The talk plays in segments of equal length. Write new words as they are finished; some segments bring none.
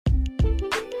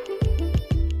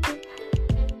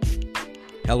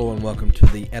Hello and welcome to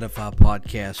the Edify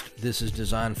Podcast. This is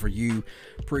designed for you,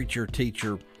 preacher,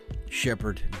 teacher,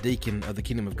 shepherd, deacon of the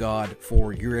kingdom of God,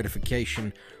 for your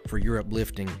edification, for your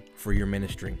uplifting, for your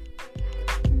ministry.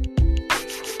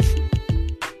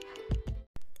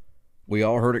 We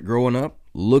all heard it growing up.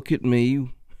 Look at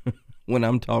me when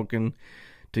I'm talking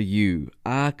to you.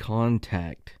 Eye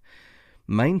contact.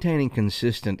 Maintaining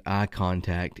consistent eye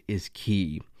contact is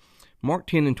key. Mark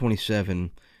 10 and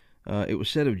 27, it was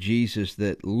said of Jesus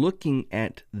that looking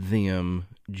at them,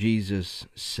 Jesus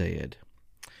said.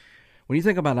 When you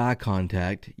think about eye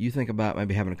contact, you think about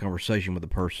maybe having a conversation with a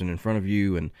person in front of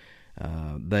you, and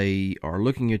they are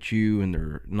looking at you, and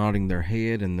they're nodding their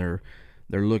head, and they're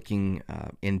looking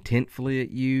intently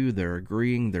at you. They're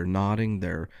agreeing. They're nodding.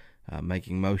 They're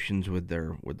making motions with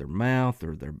their mouth,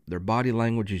 or their body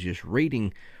language is just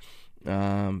reading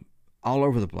all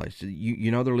over the place. You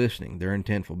know they're listening. They're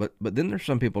intentful. But then there's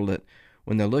some people that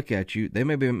when they look at you, they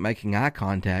may be making eye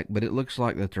contact, but it looks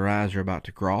like that their eyes are about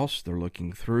to cross. They're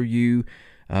looking through you.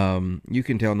 You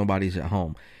can tell nobody's at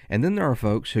home. And then there are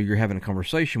folks who you're having a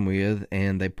conversation with,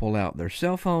 and they pull out their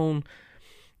cell phone,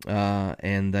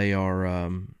 and they are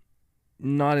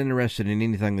not interested in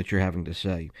anything that you're having to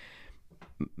say.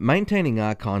 Maintaining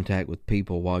eye contact with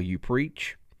people while you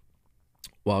preach,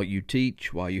 while you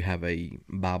teach, while you have a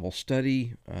Bible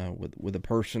study with a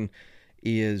person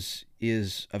is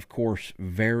of course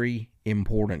very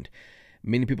important.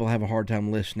 Many people have a hard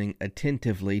time listening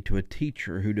attentively to a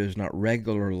teacher who does not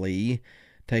regularly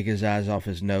take his eyes off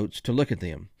his notes to look at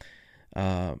them.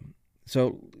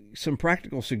 So some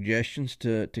practical suggestions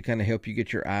to kind of help you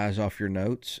get your eyes off your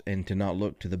notes and to not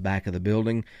look to the back of the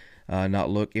building, not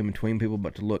look in between people,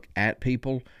 but to look at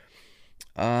people.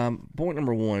 Point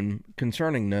number one,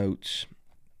 concerning notes,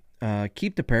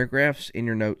 keep the paragraphs in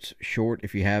your notes short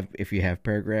if you have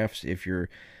paragraphs. If you're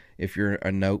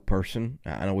a note person,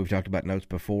 I know we've talked about notes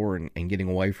before and getting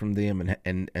away from them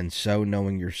and so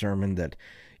knowing your sermon that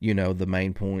you know the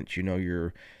main points, you know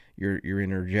your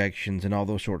interjections and all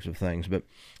those sorts of things.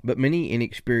 But many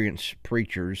inexperienced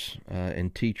preachers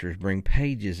and teachers bring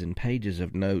pages and pages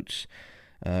of notes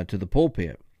to the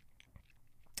pulpit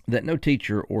that no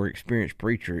teacher or experienced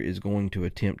preacher is going to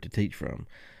attempt to teach from.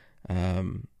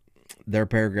 Their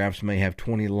paragraphs may have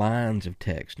 20 lines of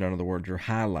text. None of the words are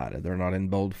highlighted. They're not in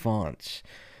bold fonts.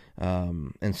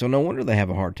 And so no wonder they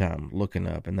have a hard time looking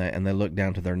up, and they look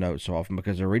down to their notes so often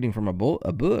because they're reading from a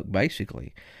book,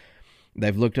 basically.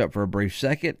 They've looked up for a brief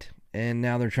second, and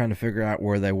now they're trying to figure out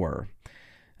where they were.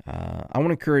 I want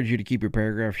to encourage you to keep your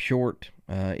paragraphs short.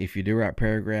 If you do write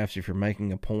paragraphs, if you're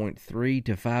making a point, 3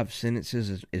 to 5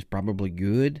 sentences is probably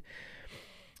good.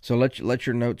 So let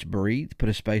your notes breathe. Put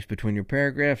a space between your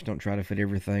paragraphs. Don't try to fit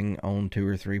everything on 2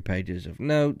 or 3 pages of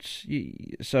notes.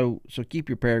 So keep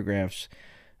your paragraphs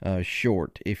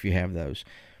short if you have those.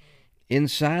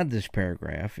 Inside this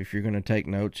paragraph, if you're going to take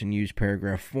notes and use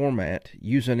paragraph format,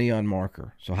 use a neon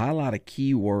marker. So highlight a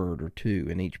key word or two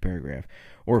in each paragraph.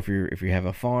 Or if you have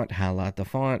a font, highlight the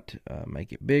font,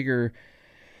 make it bigger.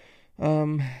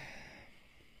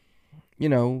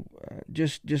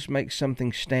 Just make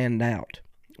something stand out,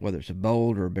 whether it's a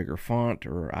bold or a bigger font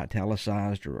or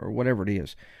italicized or whatever it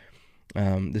is.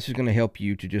 This is going to help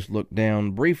you to just look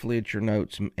down briefly at your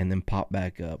notes and then pop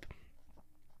back up.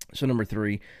 So number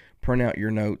 3, print out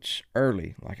your notes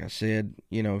early. Like I said,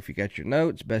 if you got your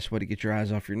notes, best way to get your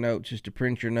eyes off your notes is to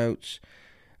print your notes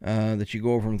that you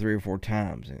go over them 3 or 4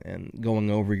 times. And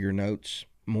going over your notes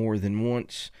more than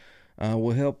once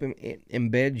will help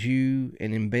embed you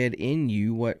and embed in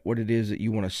you what it is that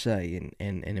you want to say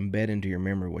and embed into your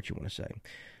memory what you want to say.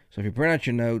 So if you print out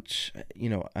your notes,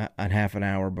 at half an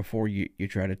hour before you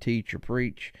try to teach or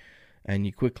preach, and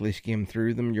you quickly skim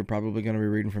through them, you're probably going to be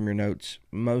reading from your notes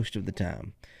most of the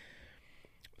time.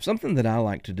 Something that I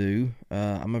like to do,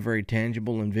 I'm a very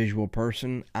tangible and visual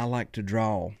person. I like to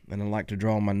draw, and I like to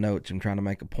draw my notes. I'm trying to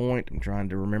make a point. I'm trying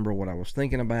to remember what I was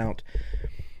thinking about.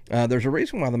 There's a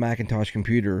reason why the Macintosh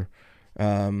computer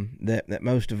that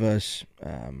most of us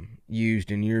used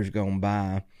in years gone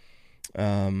by,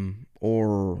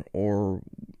 or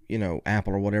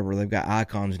Apple or whatever, they've got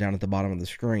icons down at the bottom of the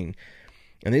screen.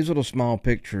 And these little small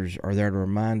pictures are there to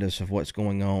remind us of what's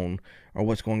going on or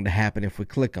what's going to happen if we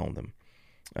click on them.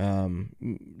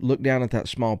 Look down at that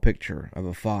small picture of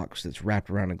a fox that's wrapped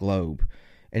around a globe,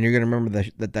 and you're going to remember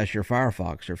that's your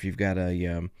Firefox. Or if you've got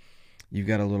a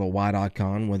little white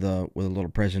icon with a little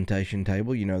presentation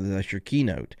table, that's your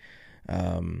Keynote,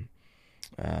 or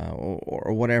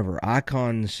whatever.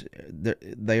 Icons,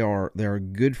 they are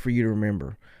good for you to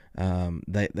remember.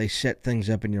 They set things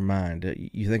up in your mind.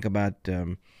 You think about,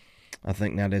 I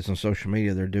think nowadays on social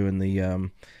media they're doing the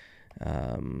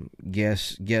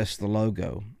Guess the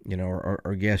logo,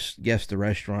 or guess the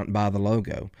restaurant by the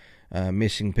logo,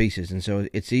 missing pieces. And so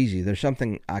it's easy. There's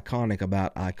something iconic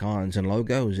about icons and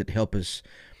logos that help us,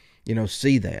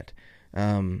 see that.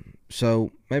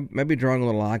 So maybe drawing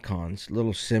little icons,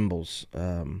 little symbols,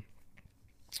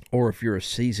 or if you're a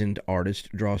seasoned artist,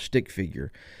 draw a stick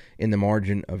figure in the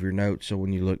margin of your notes. So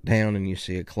when you look down and you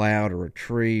see a cloud or a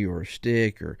tree or a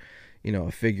stick or,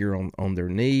 a figure on their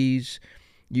knees,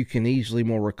 you can easily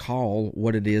more recall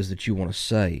what it is that you want to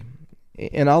say.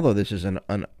 And although this is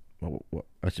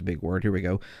that's a big word, here we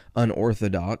go,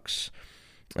 unorthodox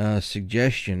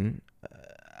suggestion,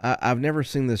 I've never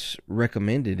seen this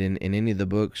recommended in any of the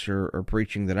books or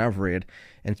preaching that I've read,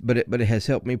 but it has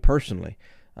helped me personally.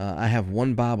 I have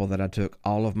one Bible that I took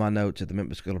all of my notes at the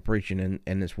Memphis School of Preaching,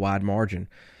 and it's wide margin.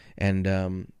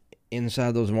 And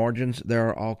inside those margins, there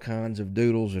are all kinds of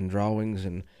doodles and drawings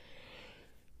and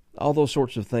all those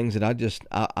sorts of things that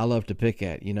I love to pick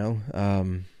at,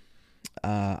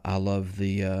 I love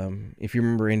if you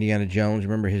remember Indiana Jones,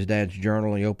 remember his dad's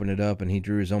journal, he opened it up and he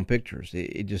drew his own pictures.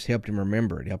 It just helped him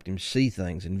remember. It helped him see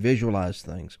things and visualize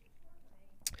things.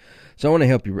 So I want to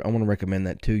help you. I want to recommend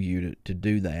that to you to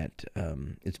do that.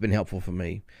 It's been helpful for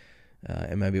me,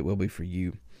 and maybe it will be for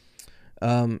you.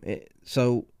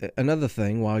 So another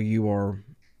thing, while you are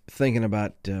thinking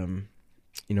about,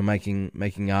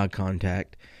 making eye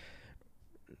contact,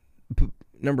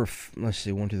 let's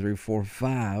see, 1, 2, 3, 4,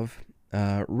 5.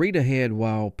 Read ahead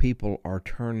while people are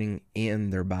turning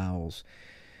in their Bibles.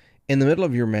 In the middle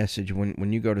of your message,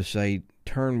 when you go to say,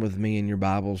 turn with me in your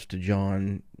Bibles to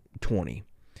John 20.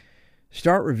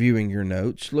 Start reviewing your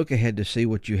notes. Look ahead to see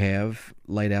what you have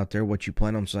laid out there, what you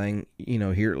plan on saying,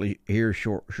 here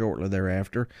shortly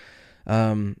thereafter.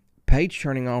 Page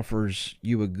turning offers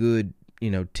you a good,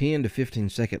 10 to 15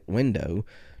 second window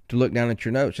to look down at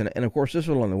your notes. And of course, this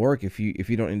will only work if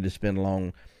you don't need to spend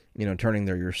long, turning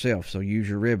there yourself. So use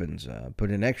your ribbons, put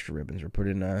in extra ribbons, or put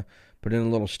in a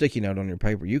little sticky note on your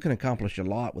paper. You can accomplish a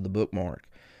lot with a bookmark.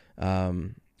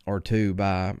 Or two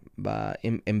by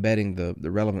embedding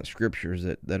the relevant scriptures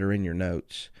that are in your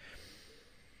notes.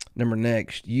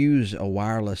 Next, use a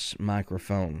wireless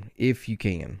microphone if you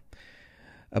can.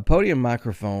 A podium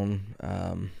microphone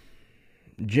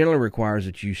generally requires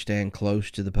that you stand close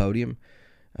to the podium,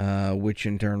 which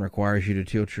in turn requires you to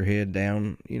tilt your head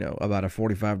down, about a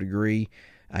 45-degree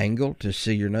angle to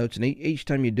see your notes. And each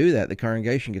time you do that, the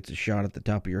congregation gets a shot at the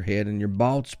top of your head and your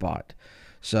bald spot.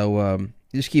 So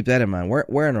just keep that in mind.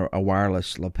 Wearing a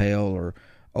wireless lapel or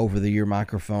over-the-ear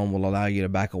microphone will allow you to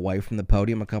back away from the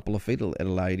podium a couple of feet. It'll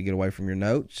allow you to get away from your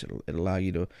notes. It'll allow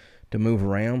you to move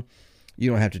around. You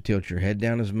don't have to tilt your head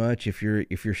down as much. If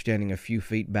you're standing a few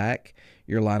feet back,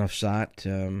 your line of sight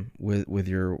with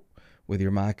your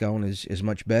mic on is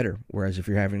much better. Whereas if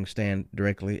you're having to stand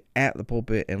directly at the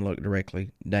pulpit and look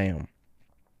directly down.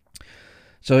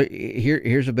 So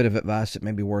here's a bit of advice that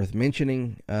may be worth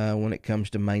mentioning when it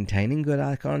comes to maintaining good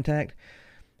eye contact.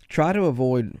 Try to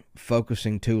avoid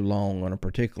focusing too long on a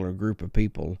particular group of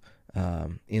people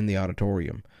in the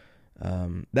auditorium.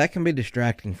 That can be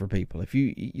distracting for people. If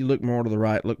you look more to the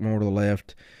right, look more to the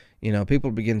left,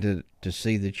 people begin to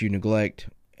see that you neglect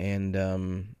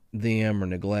them or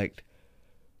neglect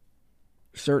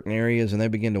certain areas, and they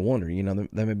begin to wonder.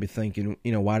 They may be thinking,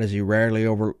 why does he rarely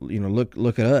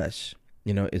look at us?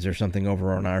 Is there something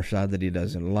over on our side that he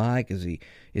doesn't like?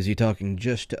 Is he talking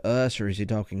just to us, or is he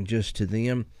talking just to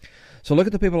them? So look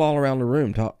at the people all around the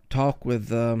room. Talk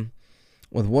with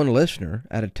one listener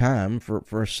at a time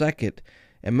for a second,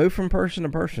 and move from person to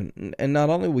person. And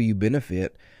not only will you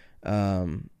benefit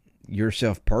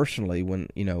yourself personally when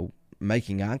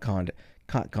making eye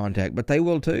contact, but they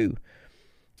will too.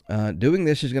 Doing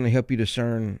this is going to help you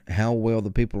discern how well the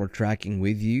people are tracking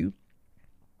with you.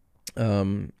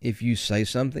 If you say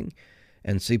something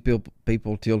and see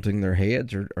people tilting their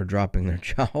heads or dropping their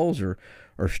jaws or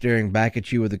staring back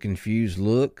at you with a confused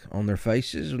look on their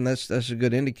faces, and that's a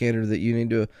good indicator that you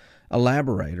need to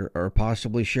elaborate or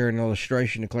possibly share an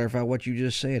illustration to clarify what you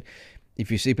just said.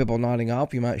 If you see people nodding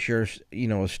off, you might share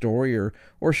a story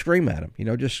or scream at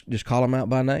them. Just call them out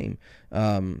by name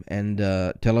and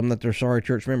tell them that they're sorry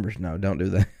church members. No, don't do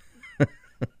that.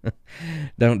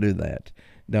 Don't do that.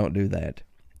 Don't do that.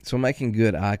 So making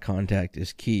good eye contact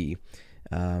is key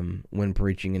when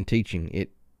preaching and teaching.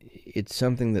 It's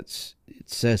something it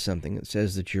says something. It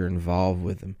says that you're involved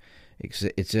with them.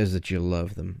 It says that you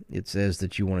love them. It says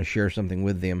that you want to share something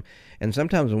with them. And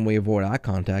sometimes when we avoid eye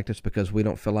contact, it's because we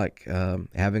don't feel like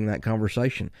having that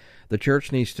conversation. The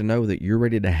church needs to know that you're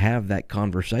ready to have that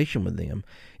conversation with them.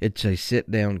 It's a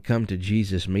sit-down,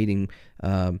 come-to-Jesus meeting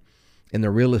in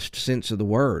the realest sense of the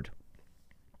word.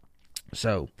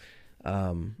 So,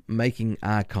 making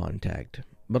eye contact.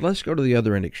 But let's go to the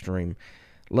other end extreme.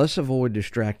 Let's avoid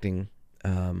distracting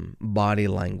body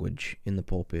language in the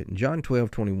pulpit. In John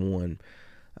 12:21,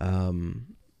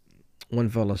 one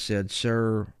fellow said,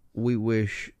 "Sir, we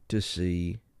wish to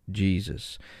see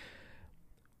Jesus."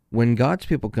 When God's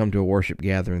people come to a worship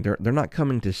gathering, they're not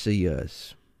coming to see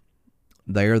us.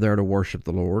 They are there to worship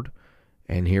the Lord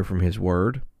and hear from His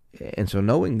Word. And so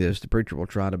knowing this, the preacher will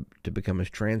try to become as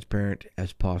transparent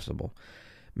as possible,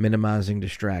 minimizing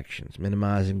distractions,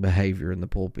 minimizing behavior in the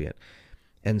pulpit.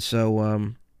 And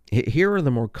so here are the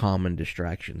more common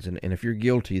distractions. And if you're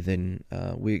guilty, then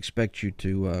we expect you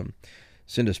to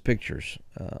send us pictures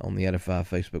on the Edify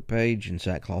Facebook page in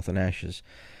Sackcloth and Ashes.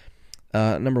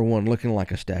 Number one, looking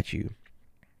like a statue.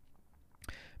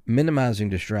 Minimizing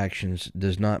distractions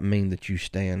does not mean that you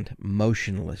stand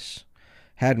motionless.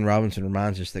 Haddon Robinson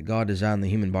reminds us that God designed the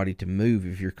human body to move.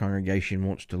 If your congregation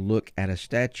wants to look at a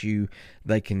statue,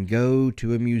 they can go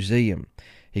to a museum.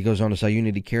 He goes on to say you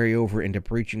need to carry over into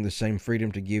preaching the same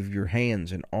freedom to give your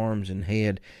hands and arms and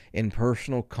head in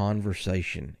personal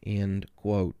conversation. End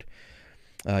quote.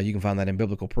 You can find that in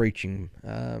Biblical Preaching.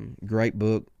 Great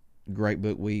book.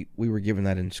 We were given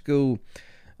that in school.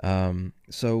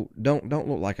 So don't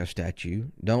look like a statue.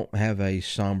 Don't have a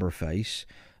somber face.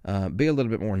 Be a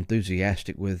little bit more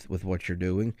enthusiastic with what you're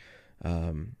doing.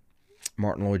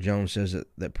 Martin Lloyd-Jones says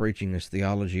that preaching is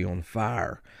theology on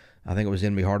fire. I think it was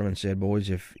N.B. Hardeman said, "Boys,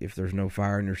 if there's no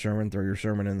fire in your sermon, throw your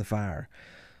sermon in the fire."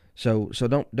 So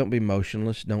don't be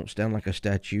motionless. Don't stand like a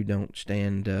statue. Don't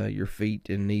stand your feet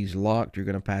and knees locked. You're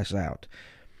going to pass out.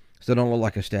 So don't look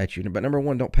like a statue. But number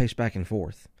one, don't pace back and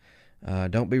forth.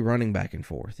 Don't be running back and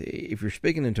forth. If you're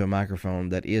speaking into a microphone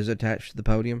that is attached to the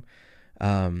podium,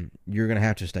 you're going to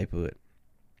have to stay put.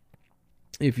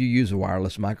 If you use a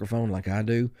wireless microphone like I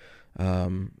do,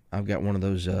 I've got one of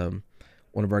those.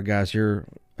 One of our guys here,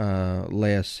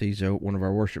 Les, he's one of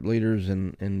our worship leaders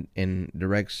and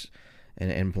directs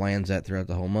and plans that throughout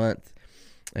the whole month.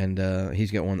 And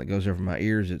he's got one that goes over my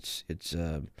ears. It's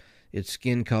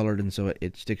skin colored, and so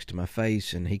it sticks to my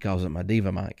face, and he calls it my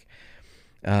diva mic.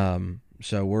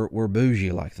 So we're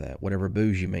bougie like that. Whatever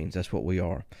bougie means, that's what we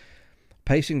are.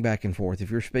 Pacing back and forth.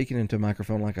 If you're speaking into a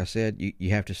microphone, like I said, you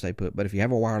have to stay put. But if you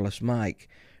have a wireless mic,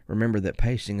 remember that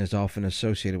pacing is often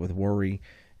associated with worry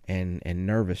and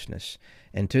nervousness.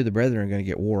 And two, the brethren are going to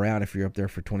get wore out if you're up there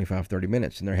for 25, 30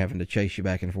 minutes and they're having to chase you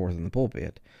back and forth in the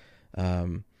pulpit.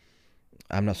 I'm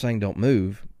not saying don't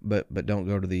move, but don't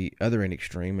go to the other end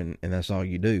extreme, and that's all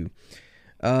you do.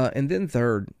 And then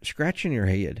third, scratching your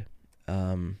head.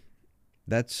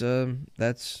 That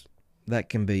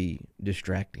can be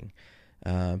distracting.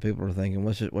 People are thinking,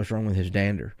 what's wrong with his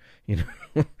dander?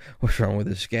 What's wrong with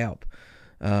his scalp?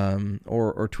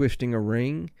 Or twisting a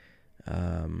ring.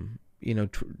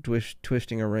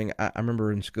 Twisting a ring. I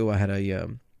remember in school I had a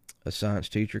science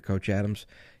teacher, Coach Adams.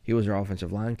 He was our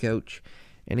offensive line coach,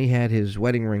 and he had his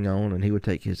wedding ring on, and he would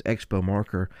take his Expo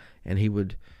marker, and he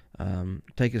would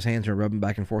take his hands and rub them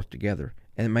back and forth together,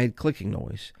 and it made clicking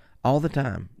noise all the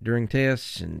time during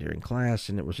tests and during class,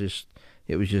 and it was just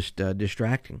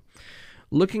distracting.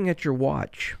 Looking at your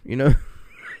watch, there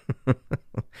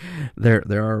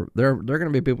are going to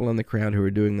be people in the crowd who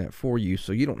are doing that for you,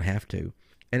 so you don't have to.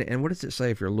 And what does it say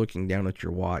if you're looking down at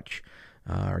your watch?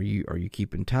 Are you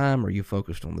keeping time? Are you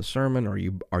focused on the sermon? Are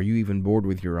you even bored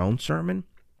with your own sermon?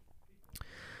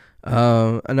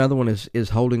 Another one is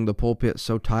holding the pulpit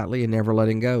so tightly and never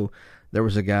letting go. There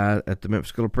was a guy at the Memphis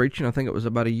School of Preaching, I think it was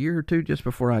about a year or two just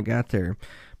before I got there,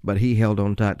 but he held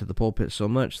on tight to the pulpit so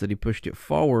much that he pushed it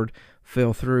forward,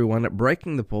 fell through, wound up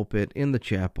breaking the pulpit in the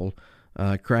chapel,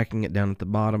 cracking it down at the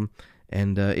bottom,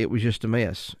 and it was just a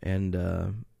mess.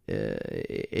 And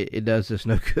it does us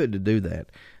no good to do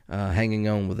that, hanging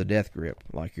on with a death grip,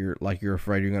 like you're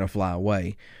afraid you're going to fly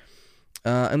away.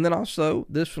 And then also,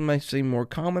 this one may seem more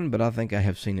common, but I think I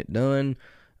have seen it done.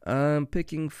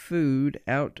 Picking food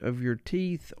out of your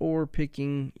teeth or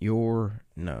picking your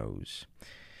nose.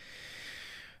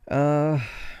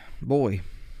 Boy,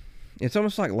 it's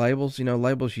almost like labels.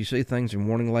 Labels, you see things in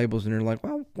warning labels, and you're like,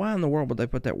 well, why in the world would they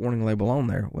put that warning label on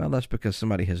there? Well, that's because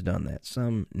somebody has done that.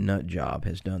 Some nut job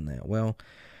has done that. Well,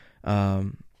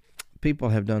 people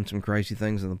have done some crazy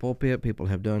things in the pulpit. People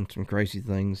have done some crazy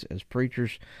things as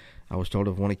preachers. I was told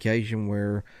of one occasion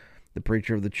where the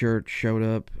preacher of the church showed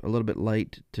up a little bit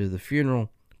late to the funeral,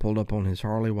 pulled up on his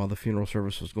Harley while the funeral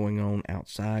service was going on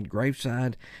outside,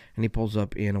 graveside, and he pulls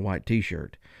up in a white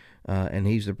T-shirt. And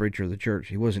he's the preacher of the church.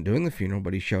 He wasn't doing the funeral,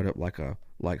 but he showed up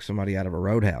like somebody out of a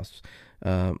roadhouse.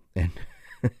 And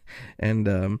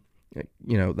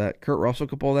That Kurt Russell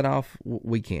could pull that off.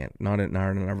 We can't. Not in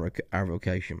our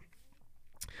vocation.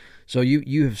 So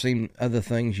you have seen other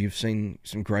things. You've seen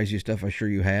some crazy stuff. I'm sure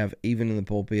you have, even in the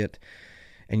pulpit.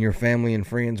 And your family and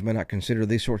friends may not consider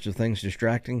these sorts of things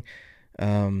distracting.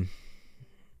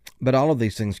 But all of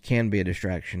these things can be a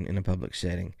distraction in a public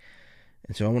setting.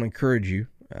 And so I want to encourage you,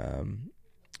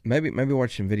 maybe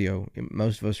watch some video.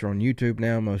 Most of us are on YouTube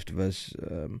now. Most of us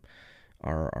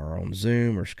are on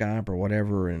Zoom or Skype or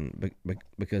whatever, and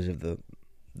because of the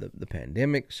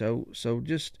pandemic. So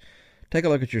just take a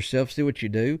look at yourself, see what you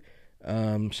do.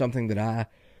 Something that I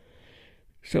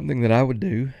would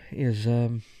do is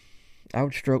I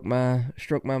would stroke my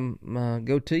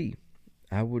goatee.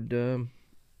 I would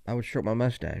stroke my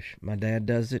mustache. My dad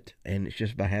does it, and it's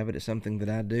just by habit. It's something that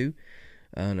I do,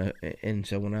 and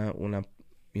so when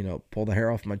I pull the hair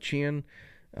off my chin,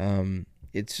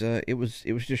 it was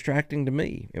distracting to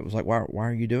me. It was like, why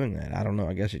are you doing that? I don't know.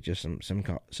 I guess it's just some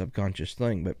subconscious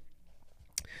thing. But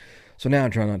so now I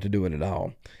try not to do it at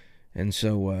all. And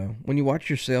so when you watch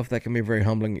yourself, that can be a very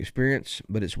humbling experience,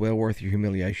 but it's well worth your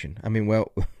humiliation. I mean,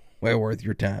 well worth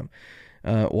your time.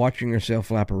 Watching yourself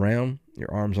flap around, your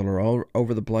arms are all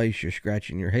over the place, you're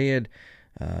scratching your head,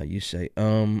 you say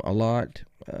a lot,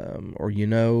 or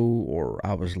or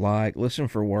I was like. Listen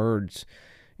for words.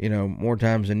 More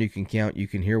times than you can count, you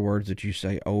can hear words that you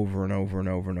say over and over and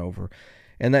over and over.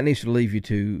 And that needs to lead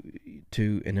you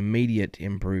to an immediate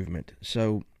improvement.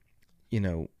 So,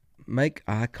 make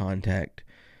eye contact,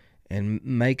 and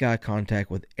make eye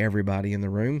contact with everybody in the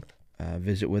room.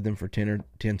 Visit with them for 10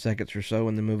 seconds or so,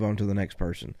 and then move on to the next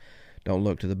person. Don't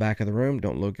look to the back of the room.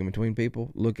 Don't look in between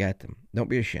people. Look at them. Don't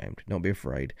be ashamed. Don't be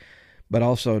afraid. But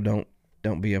also don't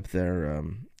be up there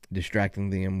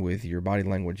distracting them with your body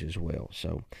language as well.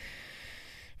 So,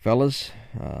 fellas,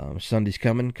 Sunday's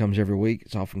comes every week.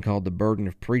 It's often called the burden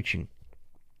of preaching.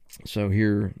 So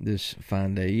here this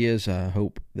fine day is. I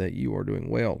hope that you are doing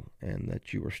well and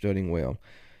that you are studying well.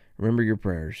 Remember your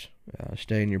prayers.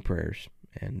 Stay in your prayers.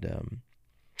 And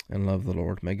love the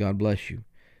Lord. May God bless you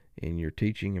in your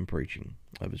teaching and preaching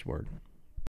of His Word.